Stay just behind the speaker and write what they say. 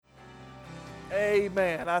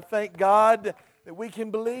Amen. I thank God that we can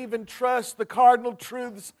believe and trust the cardinal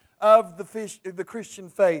truths of the Christian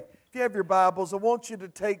faith. If you have your Bibles, I want you to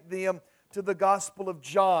take them to the Gospel of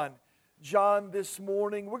John. John this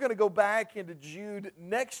morning. We're going to go back into Jude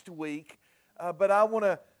next week, but I want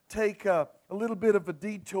to take a little bit of a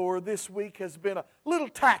detour. This week has been a little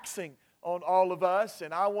taxing on all of us,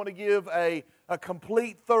 and I want to give a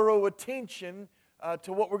complete, thorough attention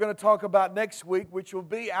to what we're going to talk about next week, which will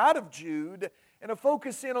be out of Jude, and a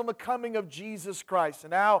focus in on the coming of Jesus Christ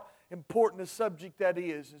and how important a subject that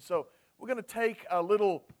is. And so we're going to take a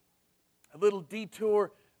little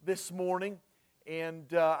detour this morning,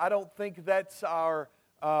 and I don't think that's our.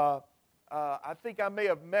 I think I may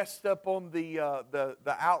have messed up on the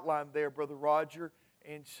outline there, Brother Roger,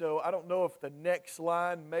 and so I don't know if the next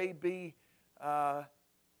line may be.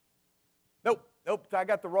 Nope, I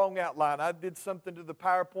got the wrong outline. I did something to the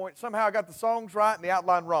PowerPoint. Somehow I got the songs right and the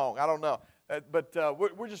outline wrong. I don't know. But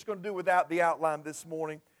we're just going to do without the outline this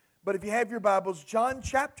morning. But if you have your Bibles, John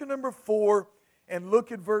chapter number 4, and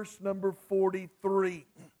look at verse number 43.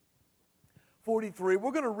 43.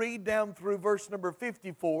 We're going to read down through verse number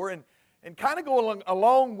 54 and kind of go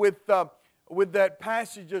along with that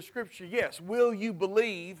passage of Scripture. Yes, will you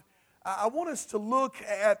believe? I want us to look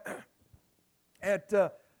at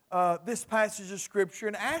this passage of Scripture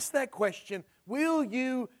and ask that question, will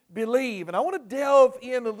you believe? And I want to delve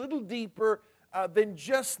in a little deeper than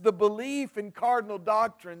just the belief in cardinal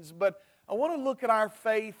doctrines, but I want to look at our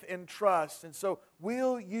faith and trust. And so,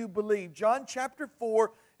 will you believe? John chapter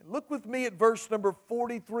 4, and look with me at verse number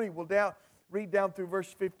 43. We'll read down through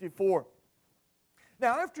verse 54.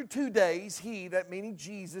 Now, after 2 days, he, that meaning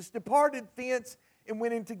Jesus, departed thence and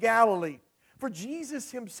went into Galilee. For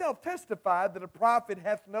Jesus himself testified that a prophet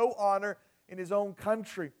hath no honor in his own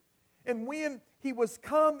country. And when he was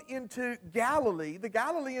come into Galilee, the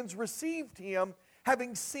Galileans received him,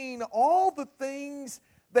 having seen all the things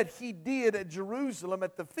that he did at Jerusalem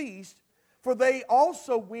at the feast, for they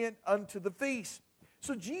also went unto the feast.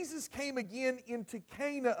 So Jesus came again into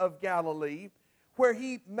Cana of Galilee, where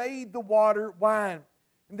he made the water wine.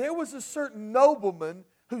 And there was a certain nobleman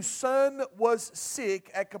whose son was sick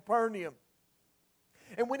at Capernaum.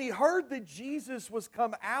 And when he heard that Jesus was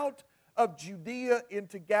come out of Judea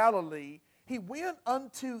into Galilee, he went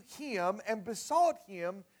unto him and besought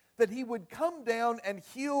him that he would come down and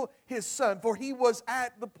heal his son, for he was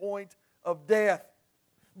at the point of death.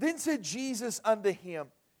 Then said Jesus unto him,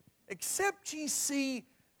 except ye see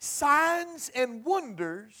signs and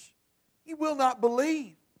wonders, ye will not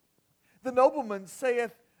believe. The nobleman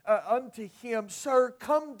saith unto him, Sir,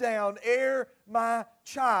 come down ere my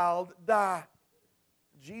child die.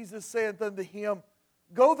 Jesus saith unto him,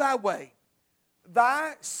 go thy way,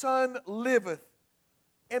 thy son liveth.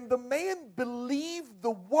 And the man believed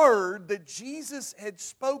the word that Jesus had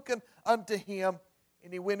spoken unto him,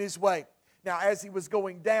 and he went his way. Now as he was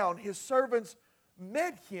going down, his servants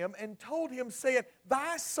met him and told him, saying,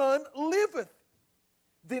 thy son liveth.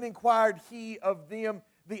 Then inquired he of them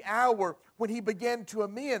the hour when he began to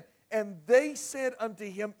amend. And they said unto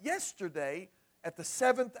him, yesterday, at the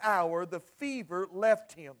 7th hour, the fever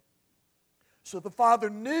left him. So the father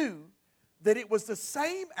knew that it was the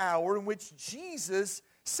same hour in which Jesus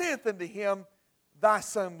saith unto him, thy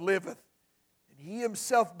son liveth. And he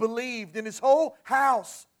himself believed in his whole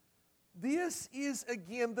house. This is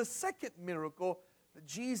again the second miracle that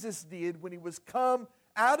Jesus did when he was come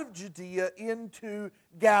out of Judea into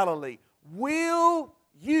Galilee. Will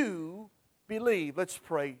you believe? Let's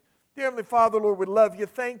pray. Dear Heavenly Father, Lord, we love you.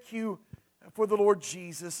 Thank you for the Lord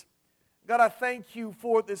Jesus. God, I thank you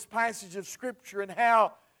for this passage of Scripture and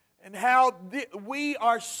how we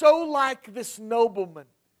are so like this nobleman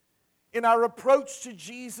in our approach to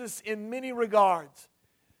Jesus in many regards.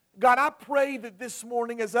 God, I pray that this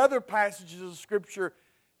morning, as other passages of Scripture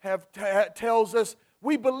tells us,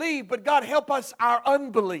 we believe, but God, help us our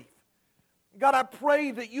unbelief. God, I pray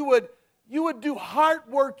that you would do heart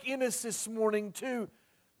work in us this morning to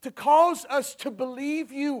cause us to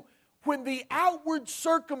believe you when the outward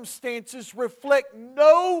circumstances reflect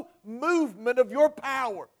no movement of your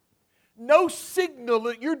power, no signal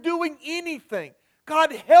that you're doing anything.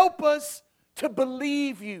 God, help us to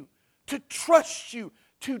believe you, to trust you,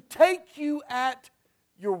 to take you at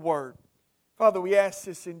your word. Father, we ask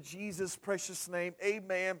this in Jesus' precious name.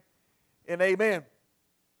 Amen and amen.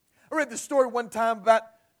 I read the story one time about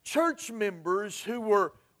church members who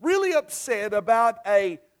were really upset about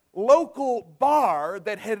a local bar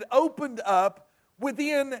that had opened up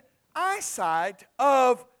within eyesight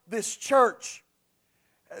of this church.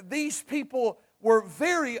 These people were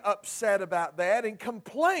very upset about that and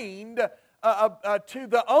complained to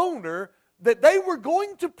the owner that they were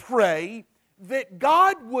going to pray that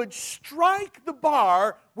God would strike the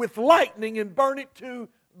bar with lightning and burn it to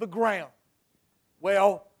the ground.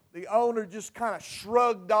 Well, the owner just kind of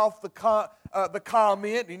shrugged off the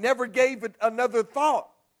comment. He never gave it another thought.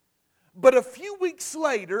 But a few weeks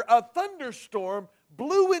later, a thunderstorm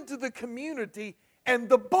blew into the community, and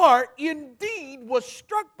the bar indeed was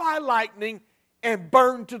struck by lightning and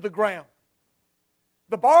burned to the ground.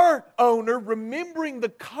 The bar owner, remembering the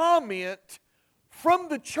comment from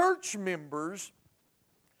the church members,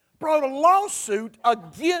 brought a lawsuit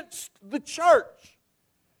against the church,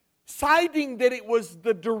 citing that it was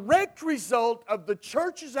the direct result of the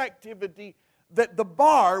church's activity that the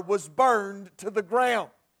bar was burned to the ground.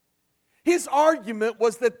 His argument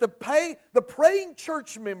was that the praying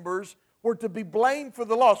church members were to be blamed for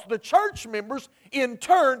the loss. The church members, in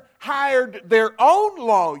turn, hired their own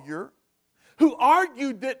lawyer who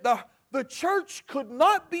argued that the church could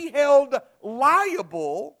not be held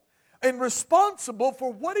liable and responsible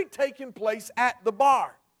for what had taken place at the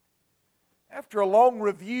bar. After a long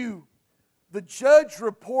review, the judge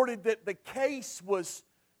reported that the case was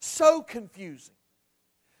so confusing.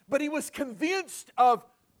 But he was convinced of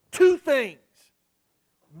two things.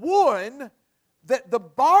 One, that the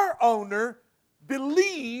bar owner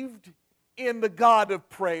believed in the God of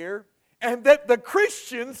prayer, and that the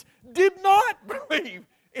Christians did not believe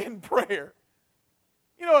in prayer.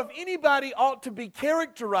 You know, if anybody ought to be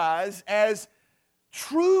characterized as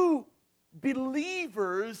true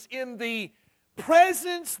believers in the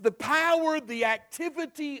presence, the power, the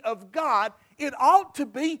activity of God, it ought to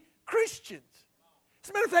be Christians. As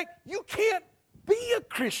a matter of fact, you can't be a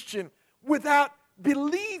Christian without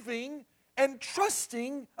believing and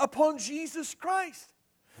trusting upon Jesus Christ.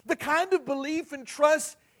 The kind of belief and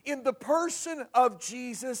trust in the person of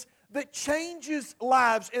Jesus that changes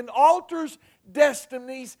lives and alters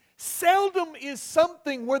destinies seldom is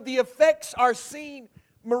something where the effects are seen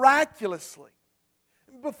miraculously.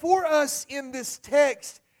 Before us in this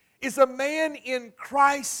text is a man in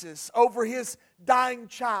crisis over his dying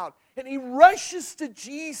child. And he rushes to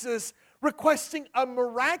Jesus requesting a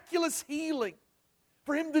miraculous healing,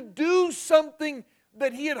 for him to do something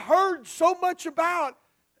that he had heard so much about,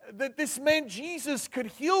 that this man Jesus could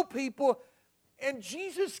heal people. And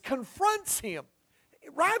Jesus confronts him,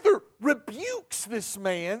 rather rebukes this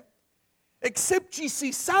man. Except ye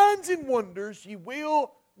see signs and wonders, ye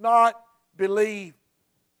will not believe.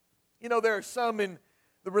 You know, there are some in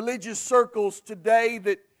the religious circles today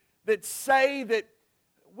that say that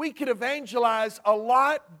we could evangelize a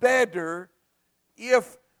lot better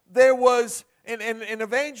if there was, and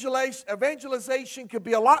evangelization could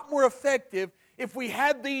be a lot more effective if we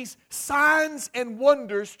had these signs and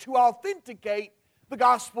wonders to authenticate the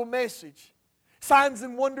gospel message. Signs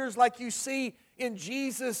and wonders like you see in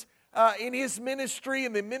Jesus in His ministry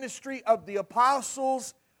and the ministry of the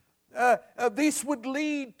apostles. This would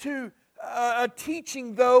lead to a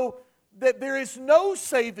teaching, though, that there is no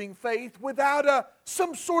saving faith without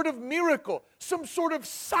some sort of miracle, some sort of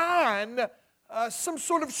sign, some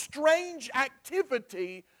sort of strange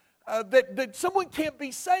activity, that someone can't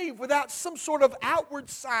be saved without some sort of outward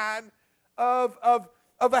sign of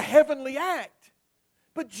a heavenly act.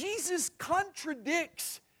 But Jesus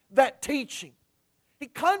contradicts that teaching. He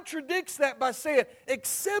contradicts that by saying,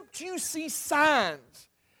 except you see signs,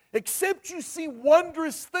 except you see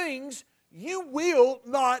wondrous things, you will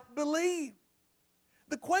not believe.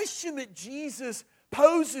 The question that Jesus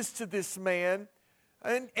poses to this man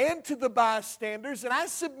and to the bystanders, and I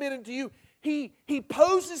submit it to you, he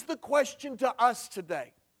poses the question to us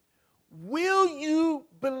today. Will you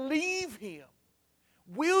believe Him?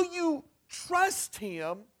 Will you trust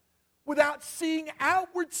Him without seeing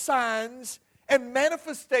outward signs and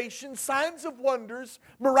manifestations, signs of wonders,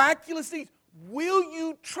 miraculous deeds? Will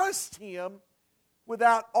you trust Him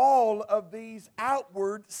without all of these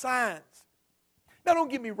outward signs? Now, don't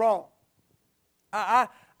get me wrong.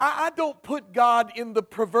 I don't put God in the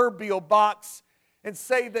proverbial box and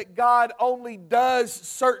say that God only does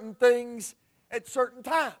certain things at certain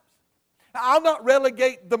times. I'll not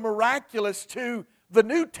relegate the miraculous to the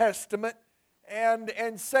New Testament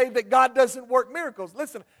and say that God doesn't work miracles.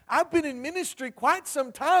 Listen, I've been in ministry quite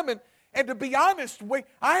some time, and to be honest,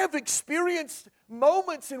 I have experienced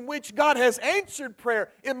moments in which God has answered prayer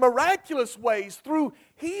in miraculous ways through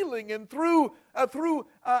healing and through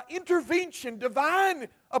intervention, divine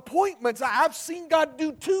appointments. I've seen God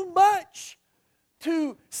do too much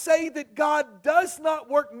to say that God does not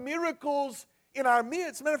work miracles in our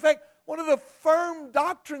midst. As a matter of fact, one of the firm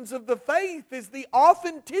doctrines of the faith is the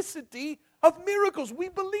authenticity of miracles. We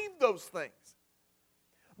believe those things.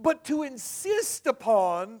 But to insist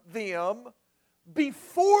upon them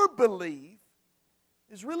before belief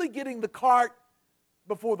is really getting the cart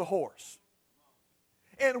before the horse.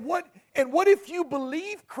 And what if you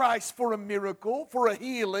believe Christ for a miracle, for a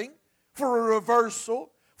healing, for a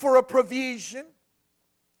reversal, for a provision,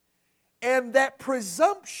 and that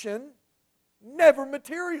presumption never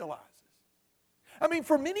materializes? I mean,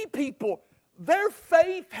 for many people, their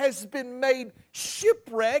faith has been made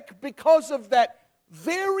shipwreck because of that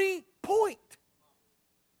very point.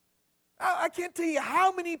 I can't tell you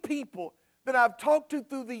how many people that I've talked to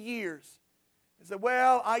through the years said,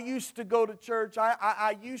 well, I used to go to church,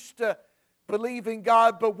 I used to believe in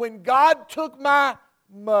God, but when God took my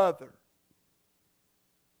mother,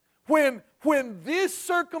 when this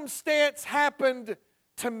circumstance happened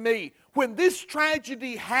to me, when this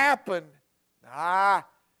tragedy happened, I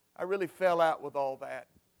really fell out with all that.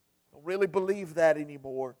 I don't really believe that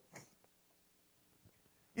anymore.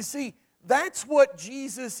 You see, that's what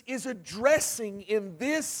Jesus is addressing in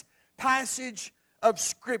this passage of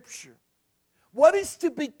Scripture. What is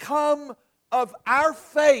to become of our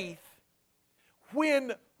faith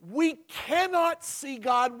when we cannot see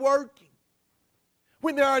God working?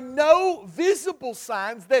 When there are no visible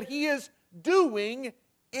signs that He is doing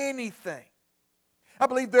anything? I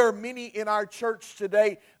believe there are many in our church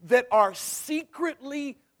today that are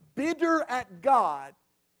secretly bitter at God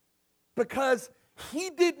because He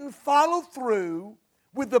didn't follow through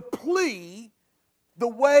with the plea the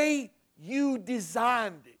way you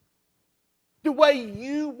designed it, the way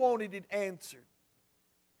you wanted it answered.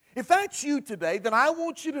 If that's you today, then I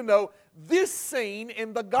want you to know this scene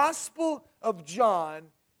in the Gospel of John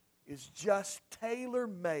is just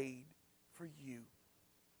tailor-made for you.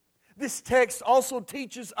 This text also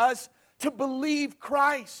teaches us to believe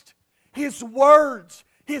Christ, His words,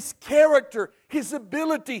 His character, His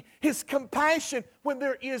ability, His compassion, when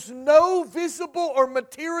there is no visible or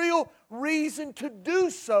material reason to do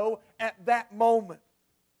so at that moment.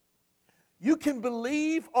 You can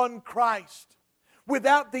believe on Christ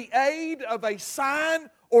without the aid of a sign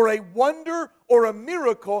or a wonder or a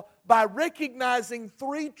miracle by recognizing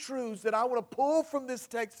three truths that I want to pull from this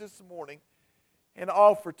text this morning and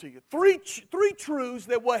offer to you. Three truths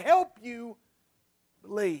that will help you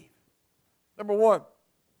believe. Number one,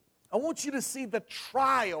 I want you to see the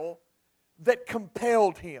trial that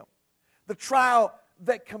compelled him. The trial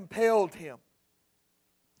that compelled him.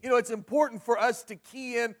 You know, it's important for us to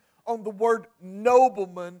key in on the word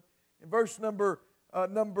nobleman in verse number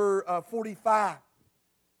 45.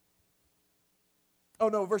 Oh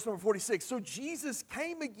no, verse number 46. So Jesus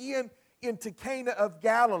came again into Cana of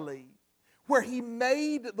Galilee, where He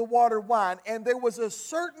made the water wine, and there was a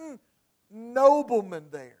certain nobleman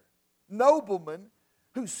there. Nobleman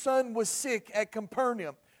whose son was sick at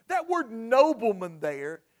Capernaum. That word nobleman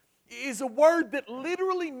there is a word that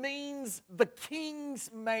literally means the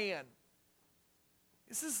king's man.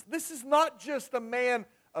 This is not just a man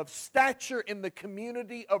of stature in the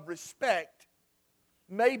community of respect,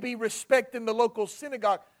 maybe respect in the local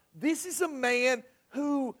synagogue. This is a man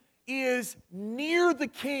who is near the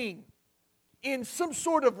king in some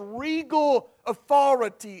sort of regal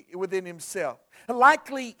authority within himself.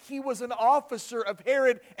 Likely he was an officer of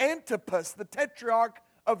Herod Antipas, the tetrarch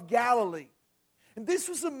of Galilee. And this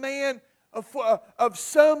was a man of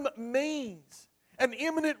some means, an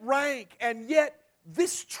eminent rank, and yet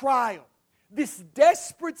this trial, this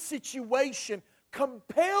desperate situation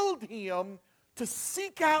compelled him to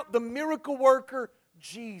seek out the miracle worker,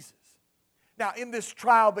 Jesus. Now, in this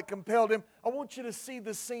trial that compelled him, I want you to see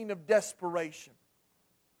the scene of desperation.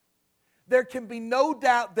 There can be no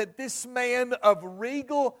doubt that this man of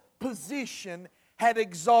regal position had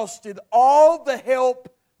exhausted all the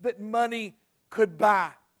help that money could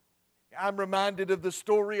buy. I'm reminded of the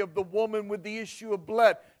story of the woman with the issue of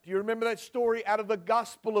blood. Do you remember that story out of the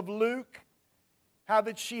Gospel of Luke? How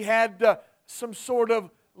that she had some sort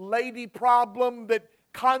of lady problem that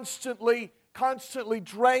constantly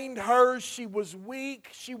drained her. She was weak.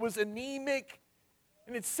 She was anemic.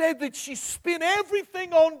 And it said that she spent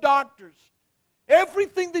everything on doctors.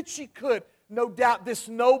 Everything that she could. No doubt this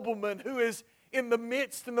nobleman who is in the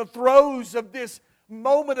midst and the throes of this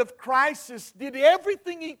moment of crisis did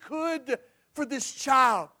everything he could for this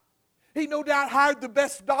child. He no doubt hired the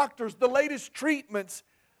best doctors, the latest treatments,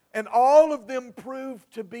 and all of them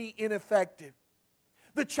proved to be ineffective.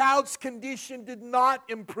 The child's condition did not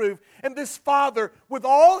improve. And this father, with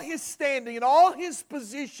all his standing and all his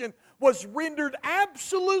position, was rendered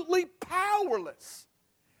absolutely powerless,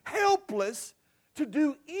 helpless to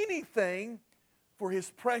do anything for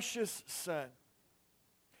his precious son.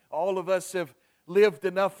 All of us have lived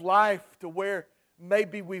enough life to where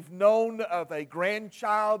maybe we've known of a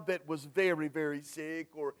grandchild that was very, very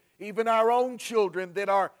sick, or even our own children that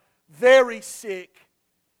are very sick.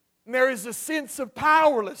 And there is a sense of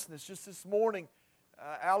powerlessness. Just this morning,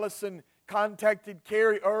 Allison contacted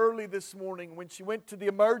Carrie early this morning when she went to the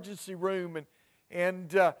emergency room,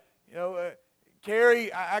 and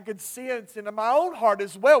Carrie, I could sense, and in my own heart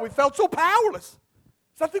as well, we felt so powerless.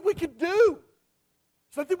 There's nothing we could do.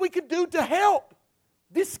 There's nothing we could do to help.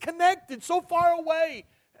 Disconnected, so far away,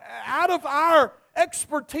 out of our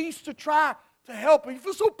expertise to try to help. You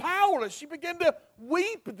feel so powerless. She began to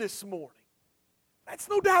weep this morning. That's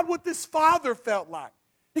no doubt what this father felt like.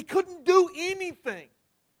 He couldn't do anything.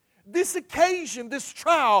 This occasion, this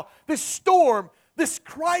trial, this storm, this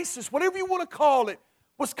crisis, whatever you want to call it,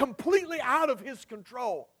 was completely out of his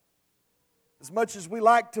control. As much as we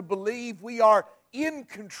like to believe we are in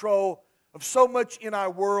control of so much in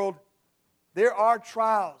our world, there are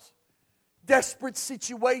trials, desperate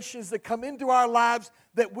situations that come into our lives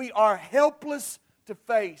that we are helpless to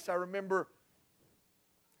face. I remember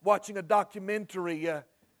watching a documentary, I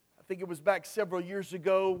think it was back several years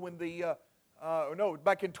ago when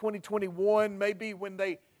back in 2021, maybe when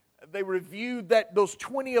they reviewed those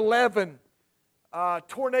 2011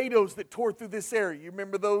 tornadoes that tore through this area. You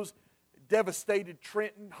remember those? Devastated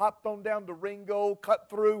Trenton, hopped on down to Ringo, cut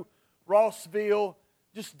through Rossville,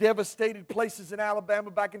 just devastated places in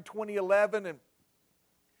Alabama back in 2011. And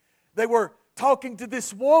they were talking to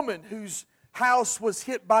this woman whose house was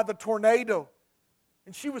hit by the tornado.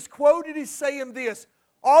 And she was quoted as saying this: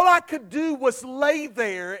 "All I could do was lay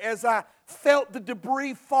there as I felt the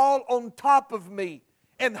debris fall on top of me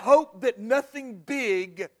and hope that nothing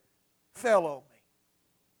big fell on me."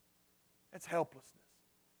 That's helplessness.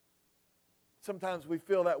 Sometimes we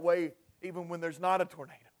feel that way even when there's not a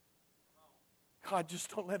tornado. God, just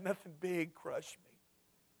don't let nothing big crush me.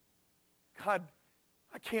 God,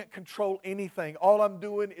 I can't control anything. All I'm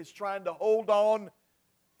doing is trying to hold on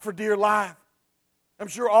for dear life. I'm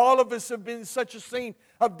sure all of us have been in such a scene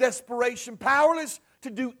of desperation, powerless to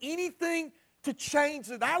do anything to change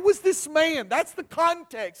it. That was this man. That's the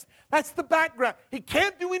context. That's the background. He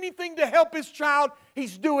can't do anything to help his child.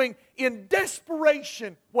 He's doing in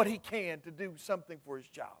desperation what he can to do something for his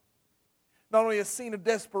child. Not only a scene of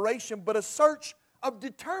desperation, but a search of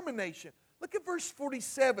determination. Look at verse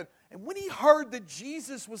 47. "And when he heard that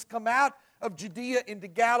Jesus was come out of Judea into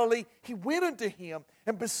Galilee, he went unto him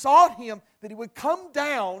and besought him that he would come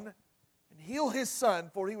down and heal his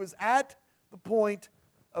son, for he was at the point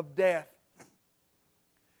of death."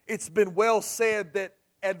 It's been well said that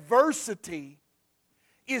adversity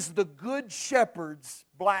is the good shepherd's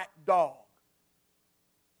black dog.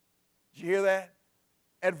 Did you hear that?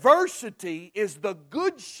 Adversity is the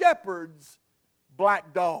good shepherd's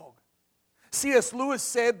black dog. C.S. Lewis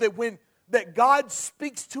said that God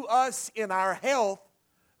speaks to us in our health,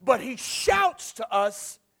 but He shouts to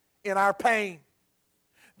us in our pain.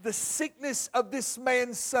 The sickness of this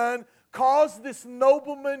man's son caused this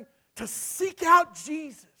nobleman to seek out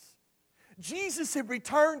Jesus. Jesus had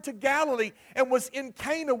returned to Galilee and was in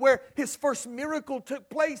Cana where his first miracle took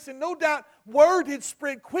place. And no doubt word had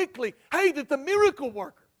spread quickly, hey, that the miracle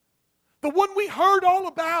worker, the one we heard all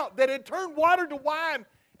about that had turned water to wine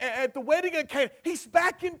at the wedding of Cana, he's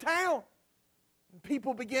back in town. And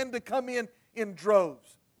people began to come in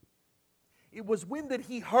droves. It was when that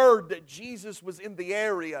he heard that Jesus was in the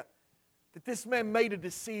area that this man made a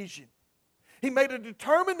decision. He made a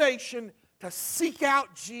determination to seek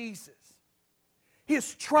out Jesus.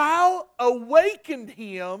 His trial awakened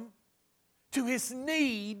him to his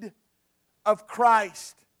need of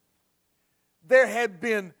Christ. There had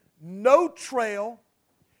been no trail.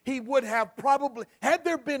 He would have probably, had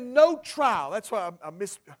there been no trial, that's why I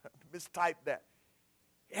mistyped that.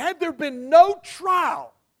 Had there been no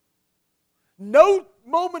trial, no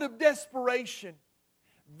moment of desperation,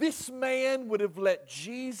 this man would have let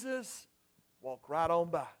Jesus walk right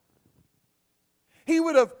on by. He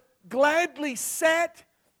would have gladly sat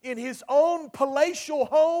in his own palatial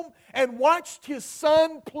home and watched his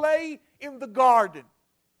son play in the garden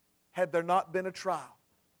had there not been a trial,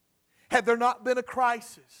 had there not been a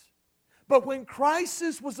crisis. But when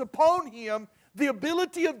crisis was upon him, the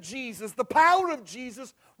ability of Jesus, the power of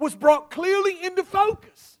Jesus was brought clearly into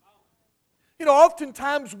focus. You know,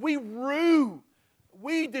 oftentimes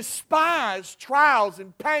we despise trials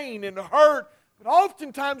and pain and hurt, but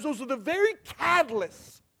oftentimes those are the very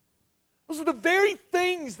catalysts. Those are the very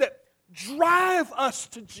things that drive us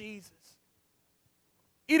to Jesus.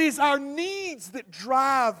 It is our needs that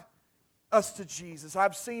drive us to Jesus.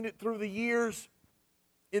 I've seen it through the years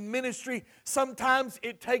in ministry. Sometimes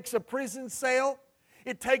it takes a prison cell.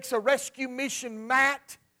 It takes a rescue mission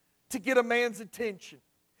mat to get a man's attention.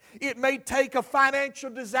 It may take a financial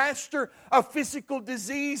disaster, a physical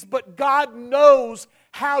disease, but God knows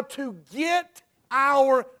how to get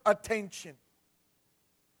our attention.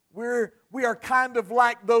 We are kind of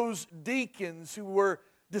like those deacons who were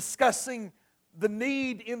discussing the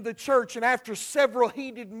need in the church, and after several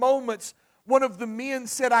heated moments, one of the men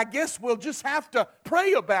said, I guess we'll just have to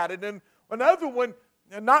pray about it. And another one,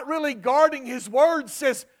 not really guarding his words,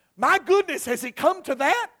 says, my goodness, has it come to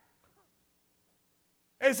that?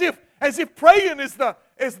 As if praying is the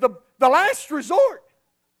last resort.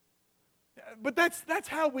 But that's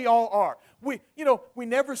how we all are. We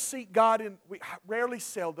never seek God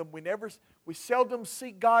we seldom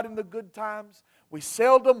seek God in the good times. We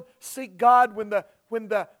seldom seek God when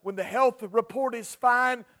the health report is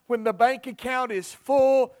fine, when the bank account is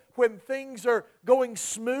full, when things are going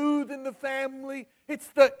smooth in the family.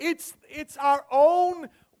 It's our own.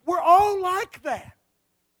 We're all like that.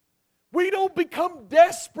 We don't become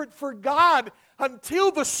desperate for God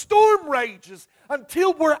until the storm rages,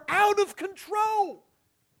 until we're out of control.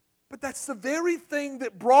 But that's the very thing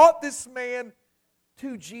that brought this man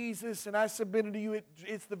to Jesus, and I submit to you,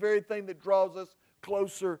 it's the very thing that draws us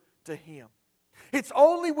closer to Him. It's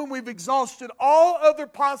only when we've exhausted all other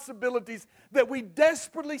possibilities that we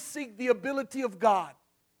desperately seek the ability of God.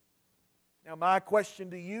 Now, my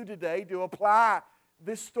question to you today, to apply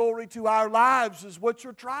this story to our lives, is what's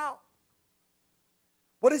your trial?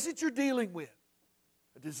 What is it you're dealing with?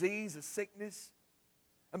 A disease, a sickness,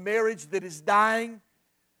 a marriage that is dying,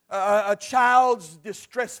 a child's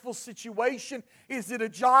distressful situation? Is it a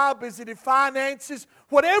job? Is it finances?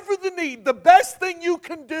 Whatever the need, the best thing you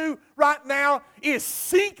can do right now is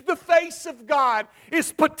seek the face of God,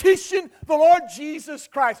 is petition the Lord Jesus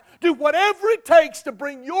Christ. Do whatever it takes to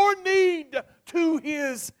bring your need to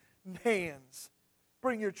His hands.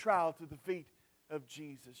 Bring your trial to the feet of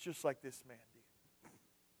Jesus, just like this man did.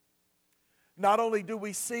 Not only do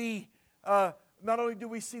we see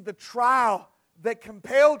the trial that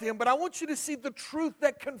compelled him, but I want you to see the truth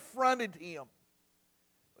that confronted him.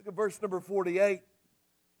 Look at verse number 48.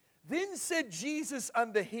 Then said Jesus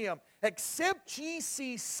unto him, except ye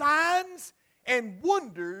see signs and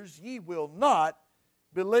wonders, ye will not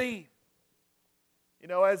believe. You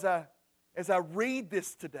know, as I read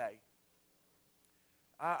this today,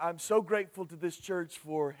 I'm so grateful to this church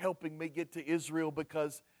for helping me get to Israel,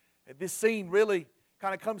 because this scene really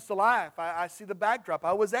kind of comes to life. I see the backdrop.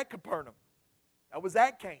 I was at Capernaum. I was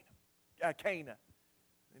at Cana.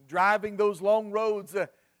 And driving those long roads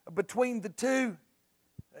between the two.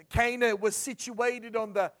 Cana was situated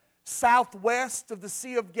on the southwest of the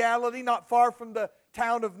Sea of Galilee, not far from the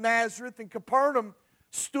town of Nazareth. And Capernaum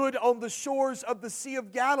stood on the shores of the Sea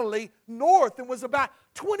of Galilee north, and was about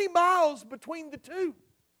 20 miles between the two.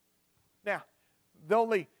 Now,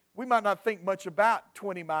 we might not think much about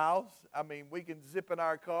 20 miles. I mean, we can zip in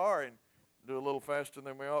our car and do a little faster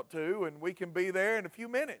than we ought to, and we can be there in a few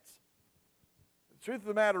minutes. The truth of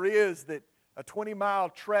the matter is that a 20-mile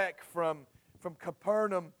trek from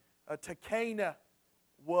Capernaum to Cana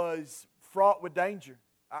was fraught with danger.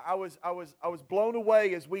 I was blown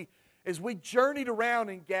away as we journeyed around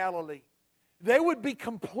in Galilee. There would be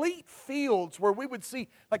complete fields where we would see,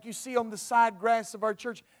 like you see on the side grass of our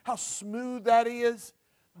church, how smooth that is.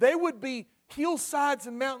 There would be hillsides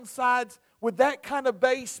and mountainsides with that kind of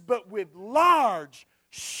base, but with large,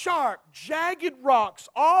 sharp, jagged rocks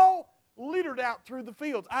all littered out through the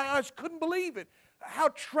fields. I just couldn't believe it. How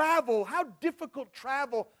difficult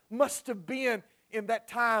travel must have been in that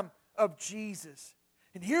time of Jesus.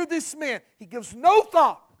 And here this man, he gives no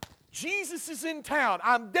thought. Jesus is in town.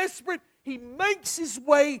 I'm desperate. He makes his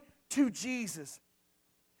way to Jesus.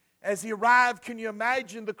 As he arrived, can you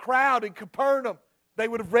imagine the crowd in Capernaum? They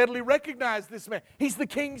would have readily recognized this man. He's the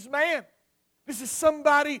king's man. This is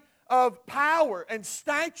somebody of power and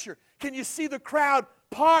stature. Can you see the crowd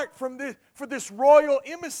part for this royal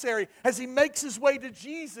emissary as he makes his way to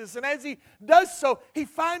Jesus? And as he does so, he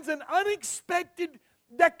finds an unexpected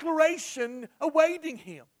declaration awaiting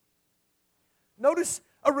him. Notice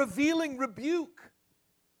a revealing rebuke.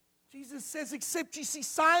 Jesus says, except you see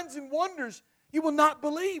signs and wonders, you will not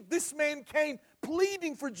believe. This man came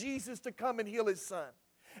pleading for Jesus to come and heal his son.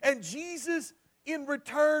 And Jesus, in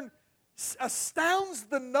return, astounds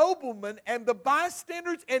the nobleman and the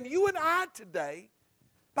bystanders and you and I today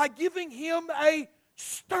by giving him a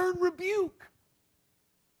stern rebuke.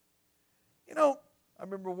 You know, I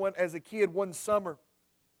remember as a kid, one summertime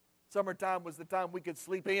was the time we could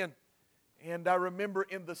sleep in. And I remember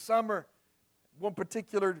in the summer, one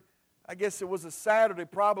particular I guess it was a Saturday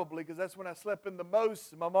probably, because that's when I slept in the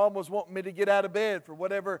most. My mom was wanting me to get out of bed for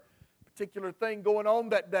whatever particular thing going on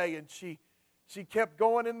that day, and she kept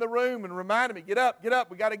going in the room and reminding me, get up,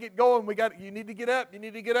 we got to get going, you need to get up. And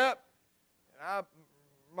I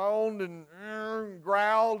moaned and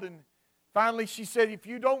growled, and finally she said, if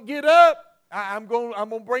you don't get up, I'm going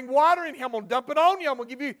to bring water in here. I'm going to dump it on you. I'm going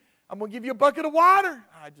to give you a bucket of water.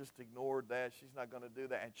 I just ignored that. She's not going to do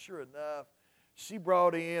that. And sure enough, she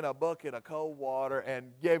brought in a bucket of cold water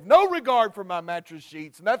and gave no regard for my mattress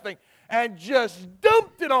sheets, nothing, and just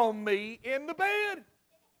dumped it on me in the bed.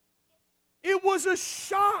 It was a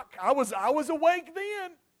shock. I was awake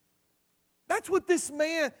then. That's what this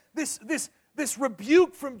man, this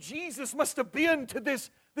rebuke from Jesus must have been to this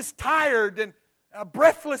tired and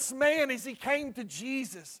breathless man as he came to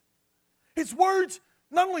Jesus. His words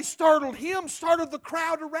not only startled him, startled the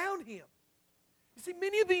crowd around him. You see,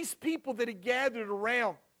 many of these people that had gathered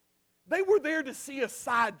around, they were there to see a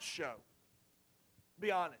sideshow, to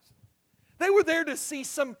be honest. They were there to see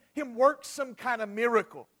him work some kind of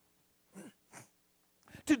miracle,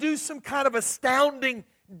 to do some kind of astounding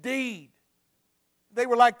deed. They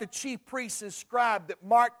were like the chief priests and scribe that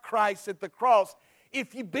marked Christ at the cross.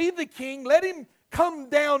 If you be the king, let him come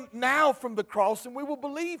down now from the cross and we will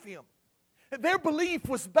believe him. Their belief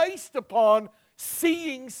was based upon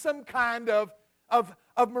seeing some kind of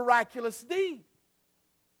miraculous deed.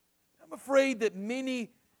 I'm afraid that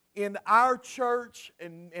many in our church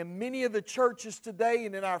and many of the churches today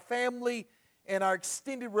and in our family and our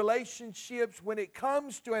extended relationships, when it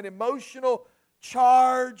comes to an emotional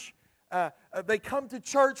charge, they come to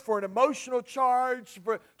church for an emotional charge,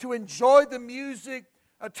 to enjoy the music,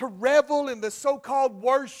 to revel in the so-called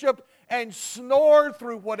worship, and snore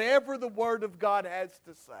through whatever the Word of God has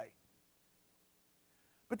to say.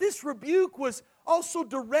 But this rebuke was also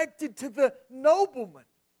directed to the nobleman,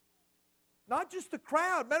 not just the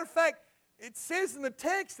crowd. Matter of fact, it says in the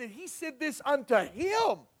text that he said this unto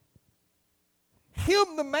him.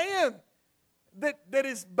 Him, the man that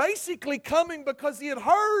is basically coming because he had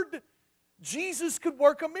heard Jesus could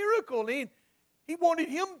work a miracle. He wanted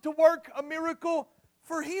him to work a miracle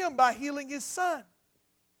for him by healing his son.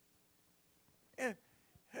 And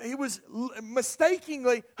he was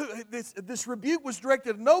mistakenly, this rebuke was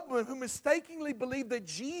directed at a nobleman who mistakenly believed that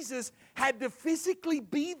Jesus had to physically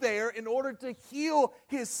be there in order to heal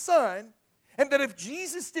his son, and that if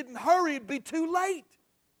Jesus didn't hurry, it'd be too late.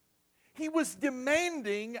 He was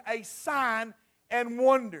demanding a sign and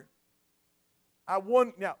wonder.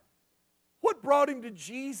 Now, what brought him to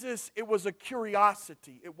Jesus? It was a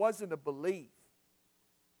curiosity. It wasn't a belief.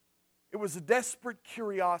 It was a desperate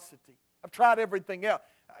curiosity. I've tried everything else.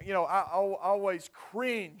 You know, I always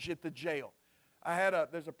cringe at the jail.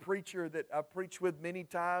 There's a preacher that I've preached with many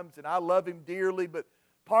times, and I love him dearly, but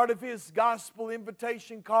part of his gospel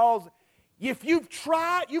invitation calls, if you've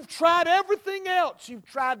tried everything else. You've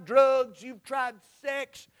tried drugs, you've tried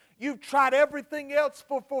sex, you've tried everything else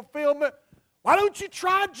for fulfillment. Why don't you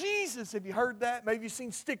try Jesus? Have you heard that? Maybe you've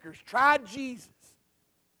seen stickers. Try Jesus.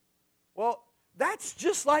 Well, that's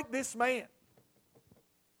just like this man.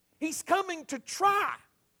 He's coming to try,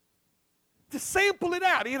 to sample it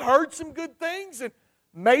out. He had heard some good things, and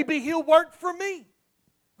maybe he'll work for me. I'm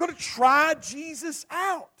going to try Jesus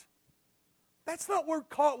out. That's not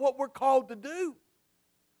what we're called to do.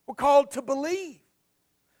 We're called to believe.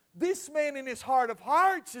 This man in his heart of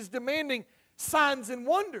hearts is demanding signs and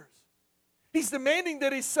wonders. He's demanding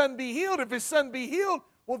that his son be healed. If his son be healed,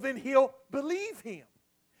 well, then he'll believe him.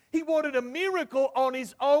 He wanted a miracle on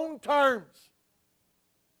his own terms.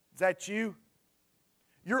 Is that you?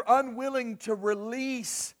 You're unwilling to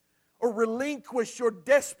release or relinquish your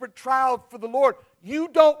desperate trial for the Lord. You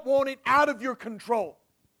don't want it out of your control.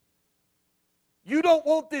 You don't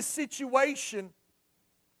want this situation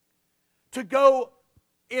to go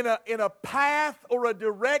in a path or a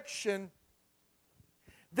direction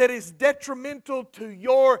that is detrimental to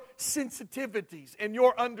your sensitivities and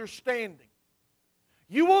your understanding.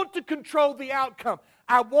 You want to control the outcome.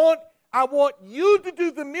 I want you to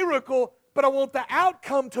do the miracle, but I want the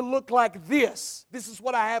outcome to look like this. This is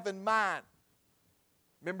what I have in mind.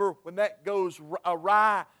 Remember, when that goes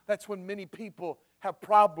awry, that's when many people have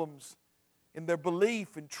problems in their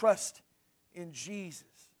belief and trust in Jesus.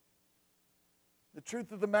 The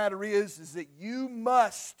truth of the matter is that you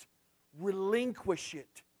must relinquish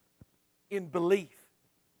it in belief.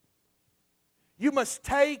 You must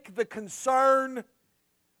take the concern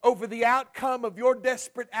over the outcome of your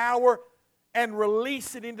desperate hour and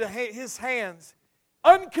release it into His hands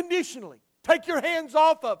unconditionally. Take your hands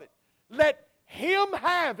off of it. Let Him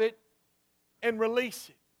have it and release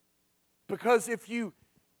it. Because if you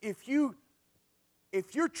if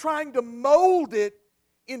you're trying to mold it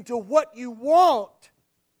into what you want,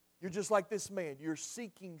 you're just like this man. You're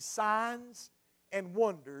seeking signs and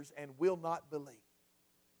wonders and will not believe.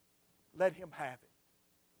 Let Him have it.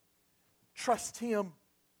 Trust Him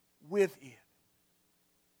with it.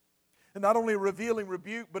 And not only a revealing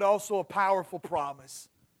rebuke, but also a powerful promise.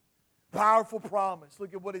 Powerful promise.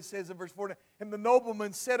 Look at what it says in verse 49. And the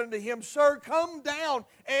nobleman said unto him, Sir, come down,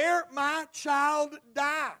 ere my child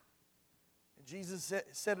die. And Jesus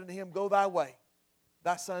said unto him, Go thy way,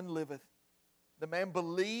 thy son liveth. The man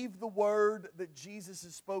believed the word that Jesus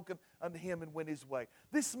had spoken unto him and went his way.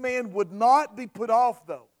 This man would not be put off,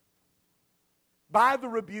 though, by the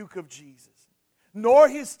rebuke of Jesus, nor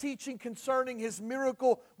his teaching concerning His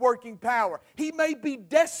miracle-working power. He may be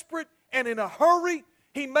desperate and in a hurry.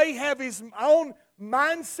 He may have his own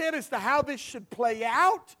mindset as to how this should play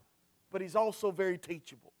out, but he's also very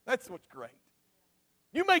teachable. That's what's great.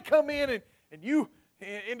 You may come in and you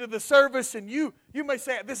into the service and you may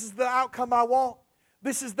say, this is the outcome I want.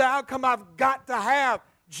 This is the outcome I've got to have.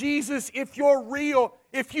 Jesus, if you're real,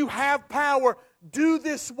 if you have power, do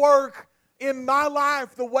this work in my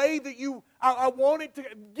life the way that I want it to.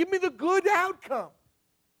 Give me the good outcome.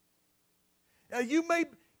 That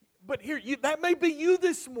may be you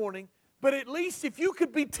this morning, but at least if you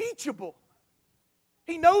could be teachable.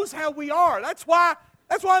 He knows how we are. That's why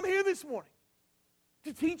I'm here this morning.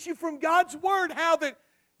 To teach you from God's Word how that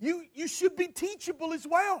you should be teachable as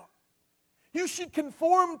well. You should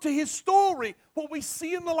conform to His story, what we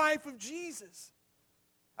see in the life of Jesus.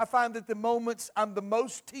 I find that the moments I'm the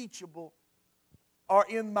most teachable are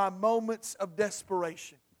in my moments of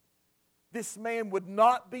desperation. This man would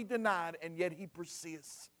not be denied, and yet he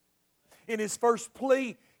persists. In his first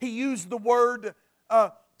plea, he used the word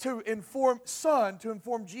to inform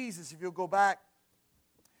Jesus. If you'll go back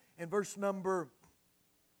in verse number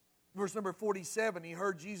 47, he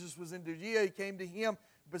heard Jesus was in Judea. He came to him,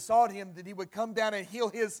 besought him that he would come down and heal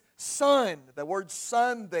his son. The word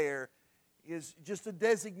son there is just a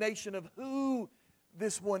designation of who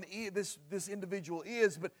this one is, this individual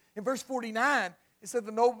is. But in verse 49, it said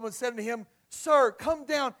the nobleman said to him, Sir, come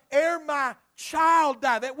down ere my child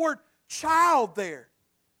die. That word child there,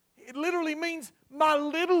 it literally means my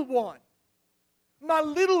little one,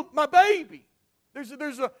 my baby.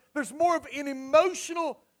 There's more of an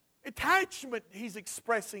emotional attachment he's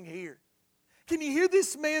expressing here. Can you hear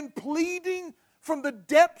this man pleading from the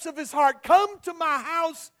depths of his heart? Come to my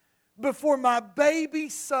house before my baby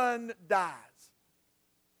son dies.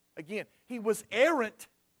 Again, he was errant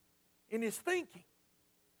in his thinking.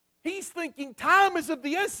 He's thinking time is of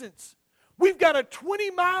the essence. We've got a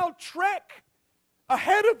 20-mile trek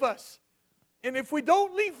ahead of us. And if we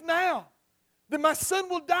don't leave now, then my son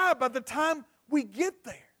will die by the time we get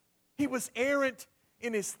there. He was errant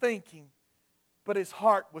in his thinking, but his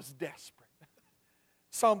heart was desperate.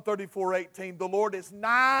 Psalm 34:18, the Lord is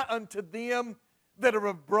nigh unto them that are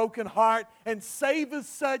of broken heart, and saveth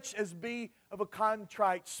such as be of a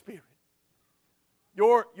contrite spirit.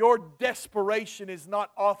 Your desperation is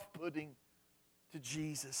not off-putting to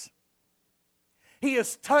Jesus. He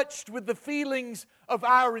is touched with the feelings of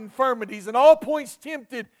our infirmities, and all points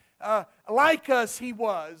tempted like us he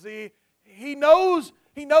was. He knows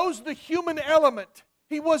the human element.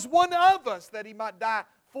 He was one of us that he might die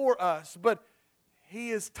for us, but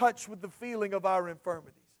he is touched with the feeling of our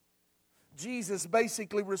infirmities. Jesus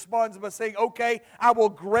basically responds by saying, okay, I will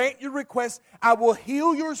grant your request, I will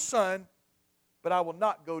heal your son, but I will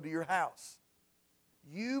not go to your house.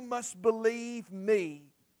 You must believe me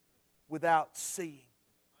without seeing.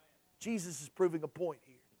 Jesus is proving a point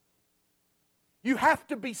here. You have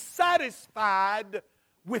to be satisfied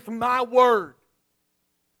with my word.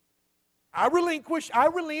 I relinquish, I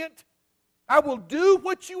relent, I will do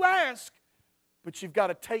what you ask, but you've got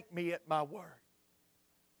to take me at my word.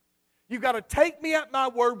 You've got to take me at my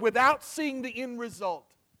word without seeing the end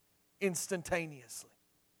result instantaneously.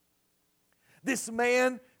 This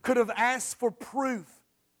man could have asked for proof.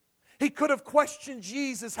 He could have questioned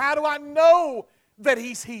Jesus. How do I know that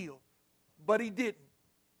he's healed? But he didn't.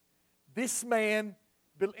 This man,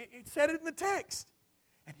 it said it in the text,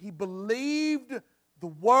 and he believed the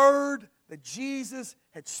word that Jesus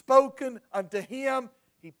had spoken unto him.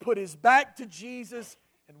 He put his back to Jesus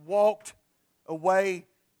and walked away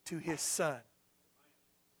to his son.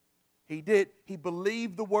 He did. He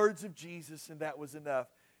believed the words of Jesus, and that was enough.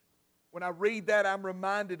 When I read that, I'm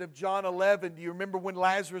reminded of John 11. Do you remember when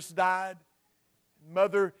Lazarus died?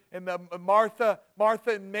 Martha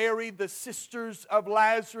and Mary, the sisters of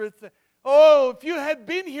Lazarus. Oh, if you had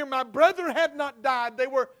been here, my brother had not died. They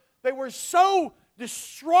were so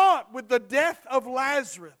distraught with the death of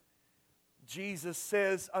Lazarus. Jesus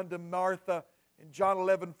says unto Martha in John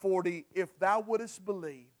 11:40, if thou wouldest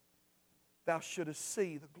believe, thou shouldest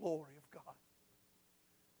see the glory of God.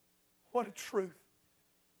 What a truth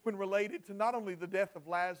when related to not only the death of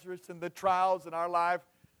Lazarus and the trials in our life,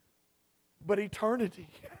 but eternity.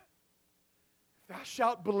 If thou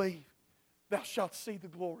shalt believe, thou shalt see the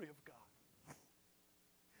glory of God.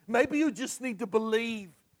 Maybe you just need to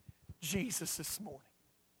believe Jesus this morning.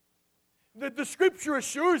 The Scripture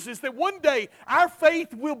assures us that one day our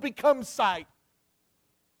faith will become sight.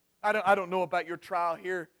 I don't know about your trial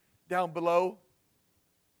here down below.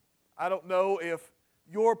 I don't know if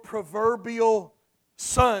your proverbial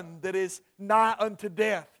son that is nigh unto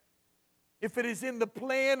death, if it is in the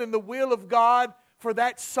plan and the will of God for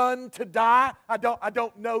that son to die. I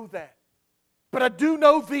don't know that. But I do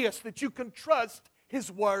know this, that you can trust His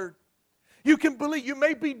Word. You can believe. You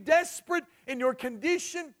may be desperate in your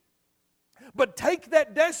condition, but take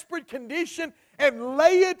that desperate condition and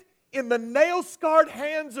lay it in the nail-scarred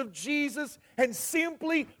hands of Jesus and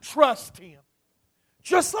simply trust Him.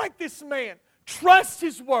 Just like this man, trust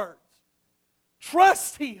His words.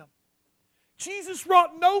 Trust Him. Jesus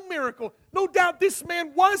wrought no miracle. No doubt this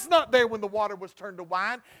man was not there when the water was turned to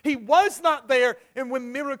wine. He was not there and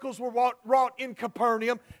when miracles were wrought in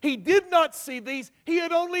Capernaum. He did not see these. He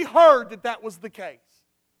had only heard that that was the case.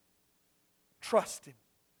 Trust Him.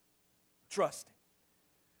 Trust Him.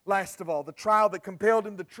 Last of all, the trial that compelled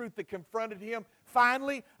him, the truth that confronted him.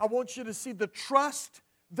 Finally, I want you to see the trust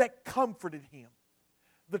that comforted him.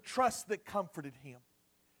 The trust that comforted him.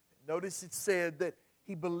 Notice it said that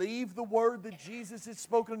he believed the word that Jesus had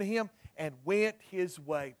spoken to him and went his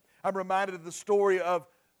way. I'm reminded of the story of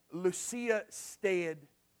Lucia Stead,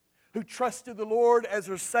 who trusted the Lord as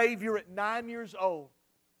her Savior at 9 years old.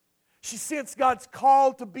 She sensed God's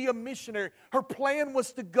call to be a missionary. Her plan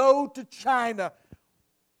was to go to China,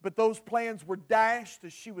 but those plans were dashed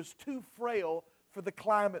as she was too frail for the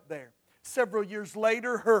climate there. Several years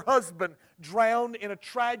later, her husband drowned in a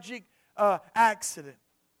tragic accident.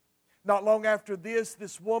 Not long after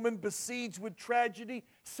this woman, besieged with tragedy,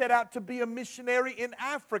 set out to be a missionary in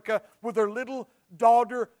Africa with her little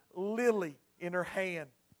daughter Lily in her hand.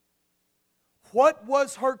 What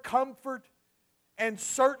was her comfort and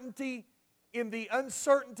certainty in the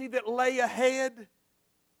uncertainty that lay ahead?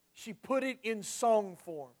 She put it in song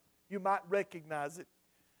form. You might recognize it.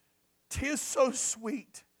 'Tis so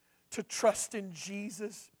sweet to trust in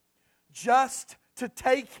Jesus, just to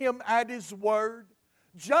take Him at His word,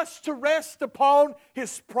 just to rest upon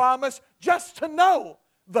His promise, just to know,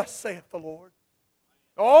 thus saith the Lord.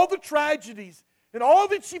 All the tragedies and all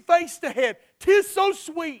that she faced ahead, 'tis so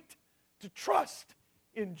sweet to trust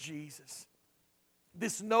in Jesus.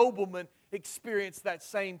 This nobleman experienced that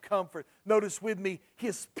same comfort. Notice with me,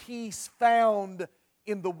 his peace found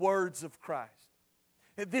in the words of Christ.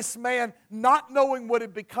 This man, not knowing what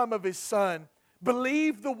had become of his son,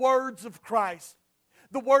 believed the words of Christ.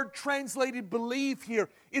 The word translated believe here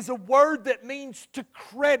is a word that means to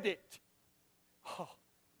credit.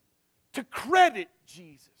 To credit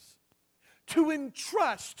Jesus. To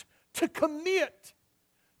entrust. To commit.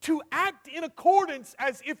 To act in accordance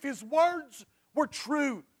as if his words were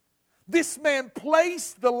true. This man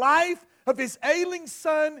placed the life of his ailing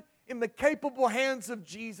son in the capable hands of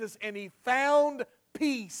Jesus, and he found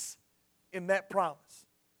peace in that promise.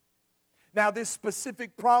 Now, this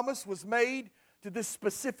specific promise was made to this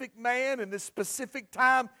specific man in this specific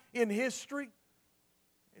time in history.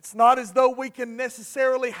 It's not as though we can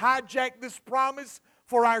necessarily hijack this promise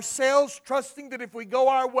for ourselves, trusting that if we go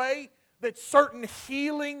our way, that certain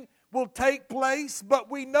healing will take place. But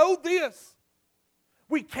we know this.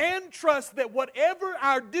 We can trust that whatever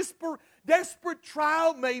our desperate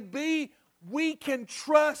trial may be, we can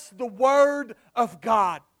trust the Word of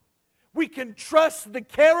God. We can trust the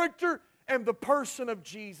character and the person of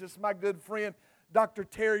Jesus. My good friend, Dr.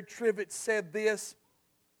 Terry Trivett said this: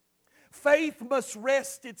 faith must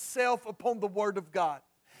rest itself upon the Word of God.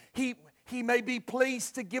 He may be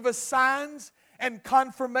pleased to give us signs and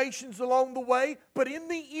confirmations along the way, but in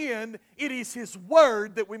the end, it is His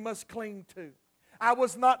Word that we must cling to. I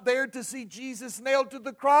was not there to see Jesus nailed to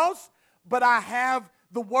the cross, but I have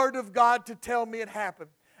the Word of God to tell me it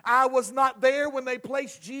happened. I was not there when they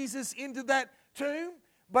placed Jesus into that tomb,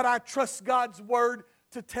 but I trust God's Word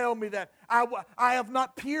to tell me that. I have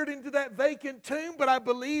not peered into that vacant tomb, but I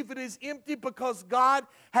believe it is empty because God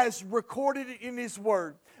has recorded it in His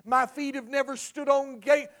Word. My feet have never stood on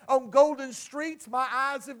golden streets. My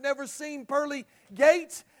eyes have never seen pearly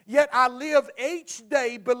gates. Yet I live each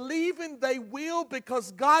day believing they will,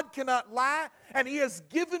 because God cannot lie, and He has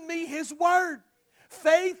given me His Word.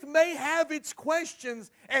 Faith may have its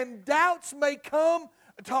questions, and doubts may come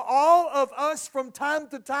to all of us from time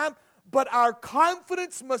to time, but our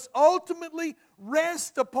confidence must ultimately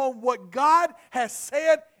rest upon what God has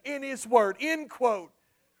said in His Word. End quote.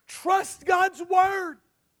 Trust God's Word.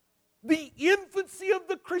 The infancy of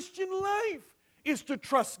the Christian life is to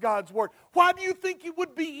trust God's Word. Why do you think it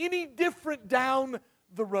would be any different down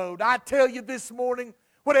the road? I tell you this morning,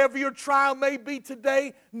 whatever your trial may be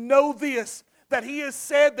today, know this, that He has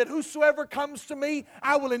said that whosoever comes to me,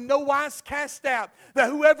 I will in no wise cast out. That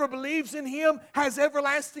whoever believes in Him has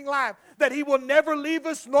everlasting life. That He will never leave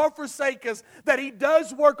us nor forsake us. That He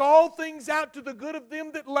does work all things out to the good of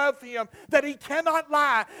them that love Him. That He cannot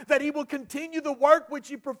lie. That He will continue the work which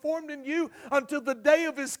He performed in you until the day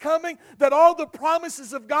of His coming. That all the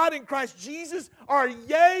promises of God in Christ Jesus are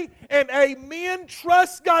yea and amen.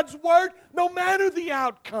 Trust God's Word no matter the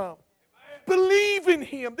outcome. Believe in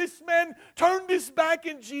Him. This man turned his back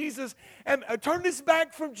in Jesus and turned his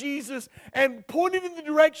back from Jesus and pointed in the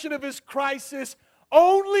direction of his crisis,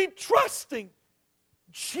 only trusting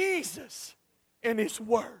Jesus and His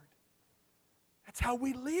Word. That's how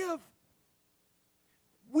we live.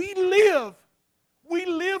 We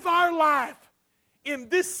live our life in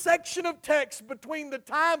this section of text between the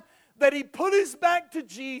time that he put his back to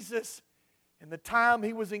Jesus and the time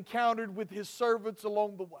he was encountered with his servants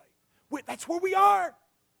along the way. That's where we are.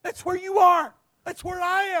 That's where you are. That's where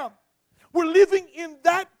I am. We're living in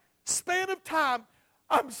that span of time.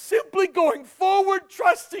 I'm simply going forward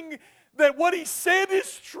trusting that what He said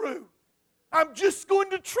is true. I'm just going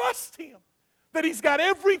to trust Him. That He's got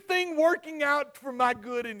everything working out for my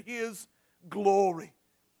good and His glory.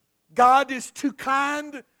 God is too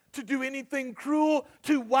kind to do anything cruel,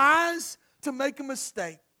 too wise to make a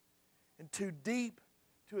mistake, and too deep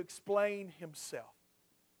to explain Himself.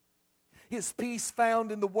 His peace found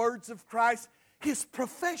in the words of Christ, His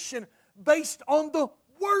profession based on the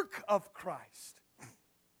work of Christ.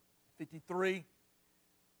 53.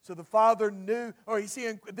 So the Father knew,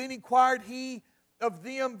 then inquired He of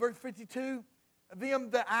them, verse 52,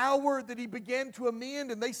 them the hour that He began to amend,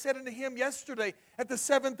 and they said unto Him yesterday at the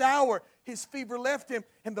 7th hour, His fever left Him.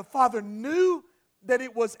 And the Father knew that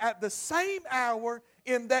it was at the same hour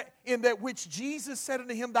in that which Jesus said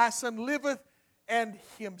unto him, Thy son liveth, and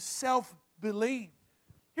Himself believed.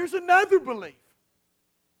 Here's another belief.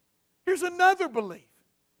 Here's another belief.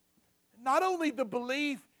 Not only the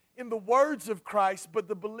belief in the words of Christ, but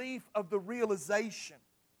the belief of the realization.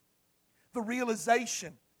 The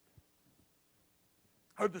realization.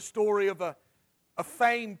 I heard the story of a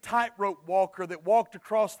famed tightrope walker that walked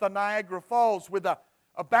across the Niagara Falls with a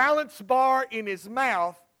balance bar in his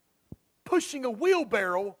mouth, pushing a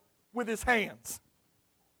wheelbarrow with his hands.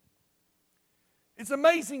 It's an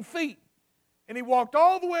amazing feat. And he walked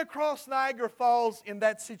all the way across Niagara Falls in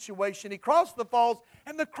that situation. He crossed the falls,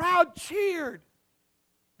 and the crowd cheered.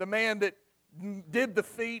 The man that did the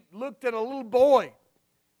feat looked at a little boy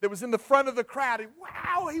that was in the front of the crowd.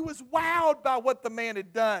 He was wowed by what the man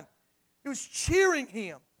had done. He was cheering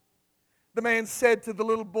him. The man said to the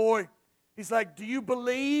little boy, he's like, do you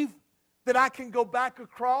believe that I can go back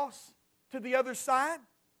across to the other side?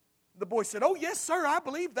 The boy said, oh, yes, sir, I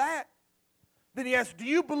believe that. Then he asked, do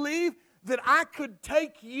you believe that I could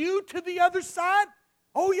take you to the other side?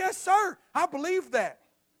 Oh, yes, sir, I believe that.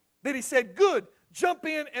 Then he said, good, jump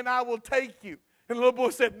in and I will take you. And the little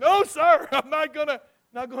boy said, no, sir, I'm not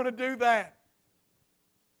gonna do that.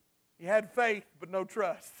 He had faith, but no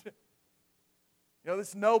trust.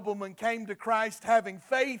 This nobleman came to Christ having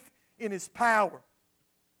faith in His power.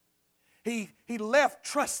 He left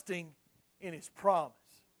trusting in His promise.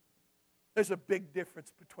 There's a big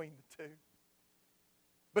difference between the two.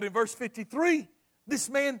 But in verse 53, this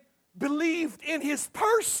man believed in His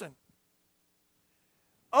person.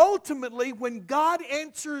 Ultimately, when God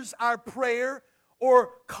answers our prayer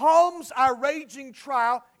or calms our raging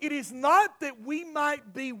trial, it is not that we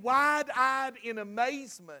might be wide-eyed in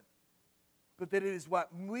amazement, but that it is what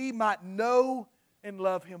we might know and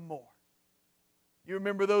love Him more. You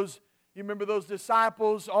remember those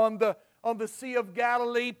disciples on the Sea of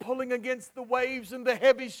Galilee pulling against the waves in the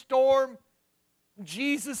heavy storm?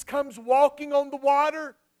 Jesus comes walking on the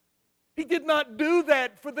water. He did not do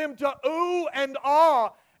that for them to ooh and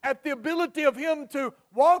ah at the ability of Him to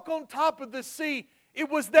walk on top of the sea. It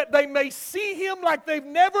was that they may see Him like they've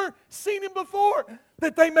never seen Him before,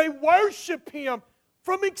 that they may worship Him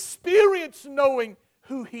from experience, knowing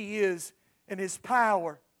who He is and His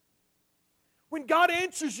power. When God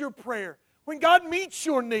answers your prayer, when God meets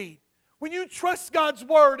your need, when you trust God's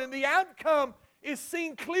Word and the outcome is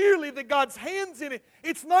seen clearly that God's hand's in it,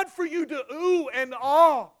 it's not for you to ooh and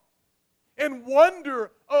ah and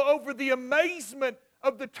wonder over the amazement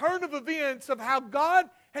of the turn of events of how God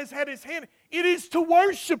has had His hand. It is to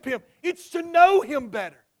worship Him. It's to know Him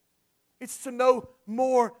better. It's to know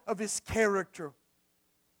more of His character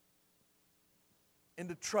and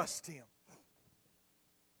to trust Him.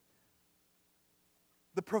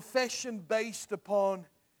 The profession based upon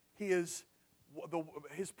his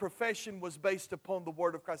profession was based upon the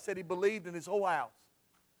Word of Christ. Said he believed in his whole house.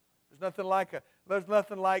 There's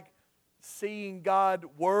nothing like seeing God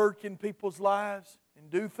work in people's lives and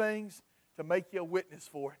do things to make you a witness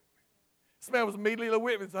for it. This man was immediately a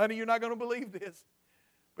witness. Honey, you're not going to believe this.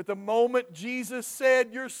 But the moment Jesus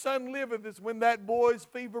said, your son liveth, is when that boy's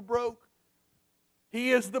fever broke.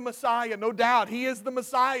 He is the Messiah, no doubt. He is the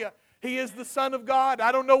Messiah. He is the Son of God.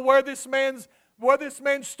 I don't know where this man's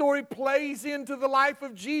story plays into the life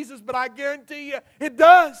of Jesus, but I guarantee you it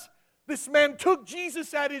does. This man took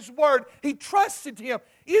Jesus at His word. He trusted Him.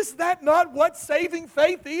 Is that not what saving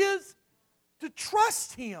faith is? To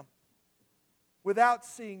trust Him without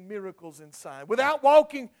seeing miracles and signs, without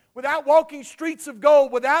walking streets of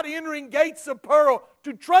gold, without entering gates of pearl,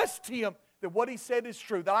 to trust Him that what He said is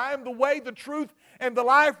true, that I am the way, the truth, and the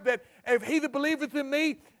life, that if he that believeth in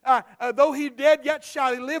me, though he dead, yet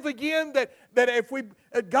shall he live again, that if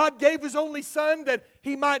God gave His only Son, that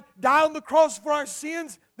He might die on the cross for our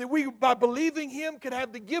sins, that we, by believing Him, could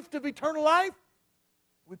have the gift of eternal life.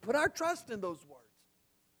 We put our trust in those words.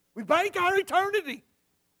 We bank our eternity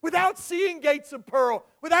without seeing gates of pearl,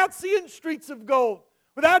 without seeing streets of gold,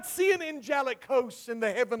 without seeing angelic hosts in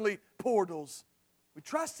the heavenly portals. We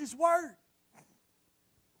trust His word.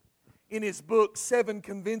 In his book, 7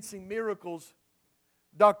 Convincing Miracles,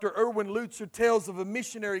 Dr. Erwin Lutzer tells of a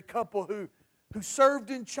missionary couple who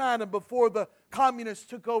served in China before the communists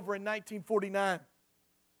took over in 1949.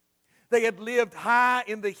 They had lived high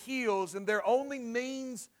in the hills, and their only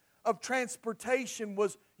means of transportation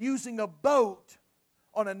was using a boat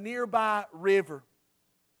on a nearby river.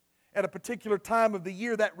 At a particular time of the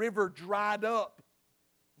year, that river dried up.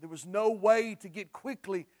 There was no way to get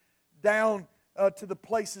quickly down to the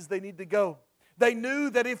places they need to go. They knew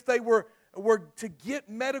that if they were to get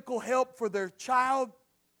medical help for their child,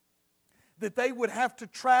 that they would have to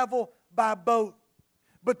travel by boat.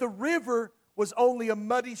 But the river was only a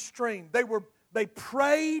muddy stream. They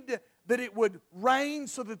prayed that it would rain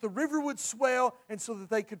so that the river would swell and so that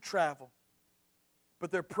they could travel.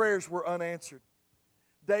 But their prayers were unanswered.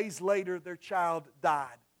 Days later, their child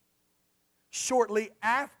died. Shortly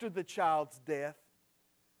after the child's death,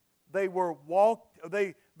 they walked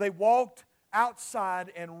outside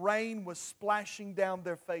and rain was splashing down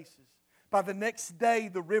their faces. By the next day,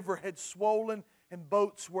 the river had swollen and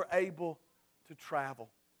boats were able to travel.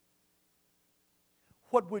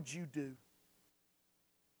 What would you do?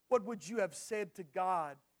 What would you have said to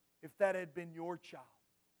God if that had been your child?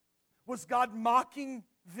 Was God mocking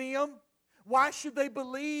them? Why should they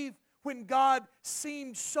believe when God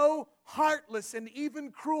seemed so heartless and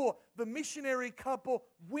even cruel? The missionary couple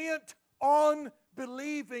went on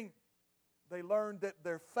believing. They learned that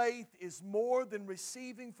their faith is more than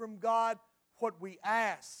receiving from God what we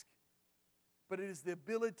ask, but it is the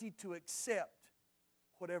ability to accept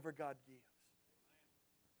whatever God gives.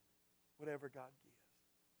 Whatever God gives.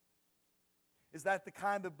 Is that the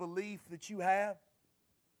kind of belief that you have?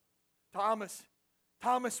 Thomas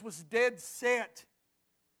was dead set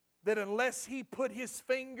that unless he put his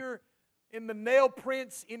finger in the nail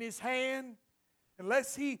prints in his hand,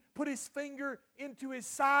 unless he put his finger into his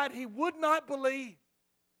side, he would not believe.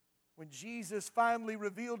 When Jesus finally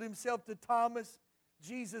revealed Himself to Thomas,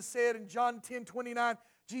 Jesus said in John 10:29,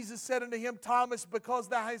 Jesus said unto him, Thomas, because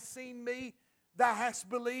thou hast seen me, thou hast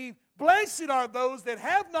believed. Blessed are those that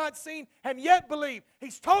have not seen and yet believe.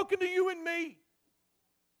 He's talking to you and me.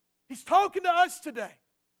 He's talking to us today.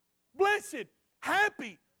 Blessed,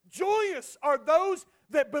 happy, joyous are those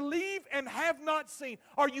that believe and have not seen.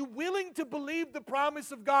 Are you willing to believe the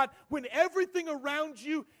promise of God when everything around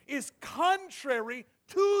you is contrary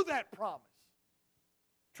to that promise?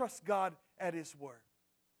 Trust God at His word.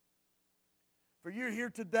 For you're here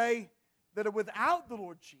today that are without the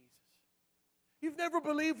Lord Jesus. You've never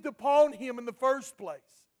believed upon Him in the first place.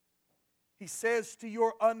 He says to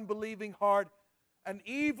your unbelieving heart, an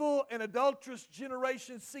evil and adulterous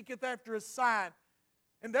generation seeketh after a sign,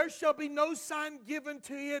 and there shall be no sign given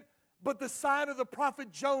to it but the sign of the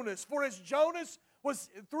prophet Jonas. For as Jonas was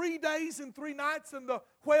 3 days and 3 nights in the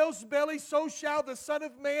whale's belly, so shall the Son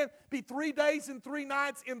of Man be 3 days and 3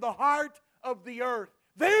 nights in the heart of the earth.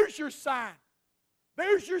 There's your sign.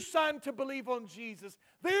 There's your sign to believe on Jesus.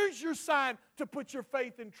 There's your sign to put your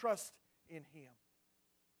faith and trust in Him.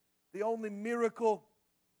 The only miracle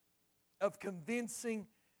of convincing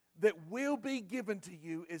that will be given to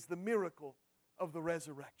you is the miracle of the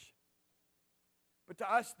resurrection. But to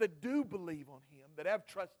us that do believe on Him, that have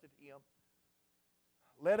trusted Him,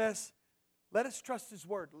 let us trust His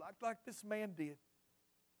Word like this man did.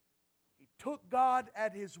 He took God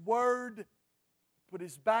at His word, put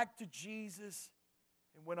his back to Jesus,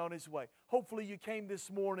 and went on his way. Hopefully you came this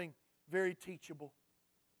morning very teachable.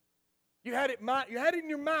 You had it in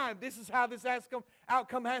your mind, this is how this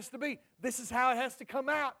outcome has to be. This is how it has to come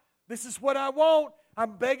out. This is what I want.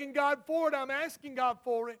 I'm begging God for it. I'm asking God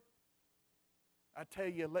for it. I tell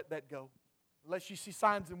you, let that go. Unless you see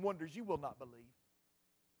signs and wonders, you will not believe.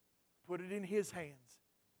 Put it in His hands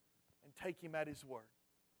and take Him at His word.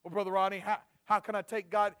 Well, Brother Ronnie, how can I take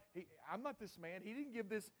God? I'm not this man. He didn't give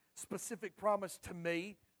this specific promise to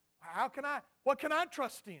me. What can I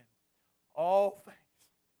trust in? All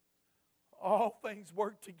things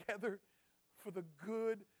work together for the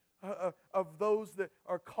good of those that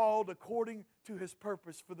are called according to His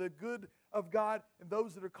purpose. For the good of God and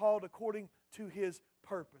those that are called according to His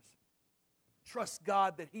purpose. Trust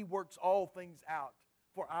God that He works all things out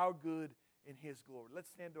for our good and His glory. Let's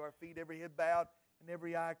stand to our feet, every head bowed and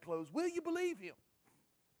every eye closed. Will you believe Him?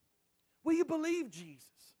 Will you believe Jesus?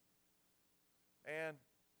 And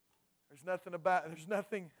there's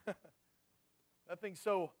nothing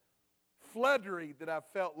so fluttery that I've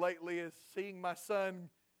felt lately as seeing my son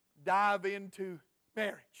dive into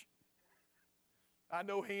marriage. I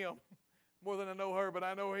know him more than I know her, but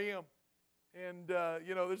I know him. And,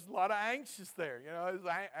 there's a lot of anxious there. There's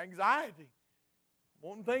anxiety.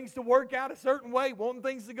 Wanting things to work out a certain way, wanting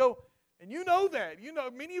things to go. And you know that.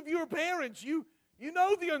 Many of you are parents. You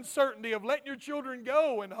know the uncertainty of letting your children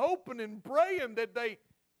go and hoping and praying that they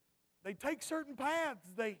take certain paths.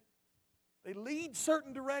 They lead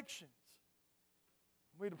certain directions.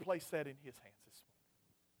 We're to place that in His hands this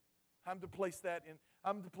morning.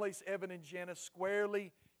 I'm to place Evan and Jenna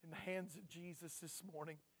squarely in the hands of Jesus this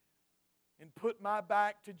morning. And put my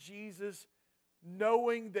back to Jesus,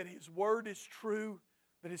 knowing that His word is true,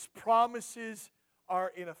 that His promises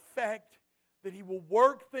are in effect, that He will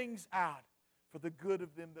work things out for the good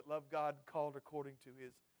of them that love God, called according to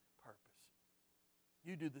His purpose.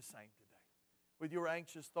 You do the same today. With your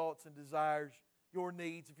anxious thoughts and desires, your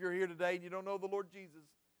needs. If you're here today and you don't know the Lord Jesus,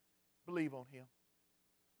 believe on Him.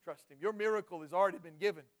 Trust Him. Your miracle has already been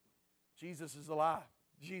given. Jesus is alive.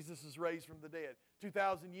 Jesus is raised from the dead.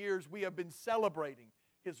 2,000 years we have been celebrating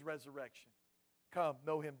His resurrection. Come,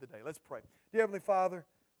 know Him today. Let's pray. Dear Heavenly Father,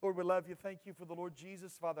 Lord, we love You. Thank You for the Lord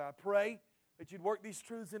Jesus. Father, I pray that You'd work these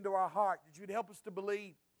truths into our heart, that You'd help us to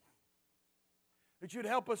believe, that You'd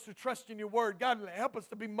help us to trust in Your word. God, help us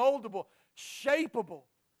to be moldable, shapeable.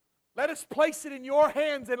 Let us place it in Your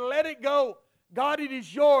hands and let it go. God, it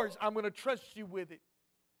is Yours. I'm going to trust You with it.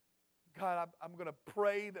 God, I'm going to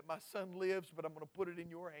pray that my son lives, but I'm going to put it in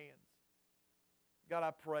Your hands. God,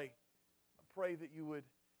 I pray that You would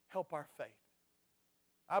help our faith.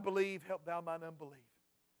 I believe, help Thou mine unbelief.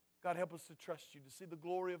 God, help us to trust You, to see the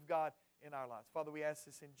glory of God in our lives. Father, we ask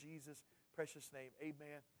this in Jesus' precious name.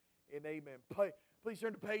 Amen and amen. Please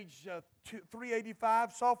turn to page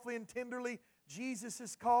 385. Softly and tenderly, Jesus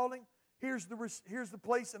is calling. Here's the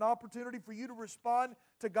place and opportunity for you to respond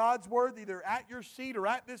to God's word, either at your seat or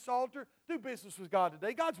at this altar. Do business with God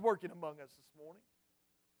today. God's working among us this morning.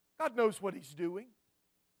 God knows what He's doing.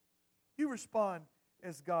 You respond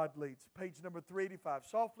as God leads. Page number 385.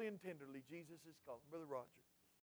 Softly and tenderly, Jesus is calling. Brother Roger.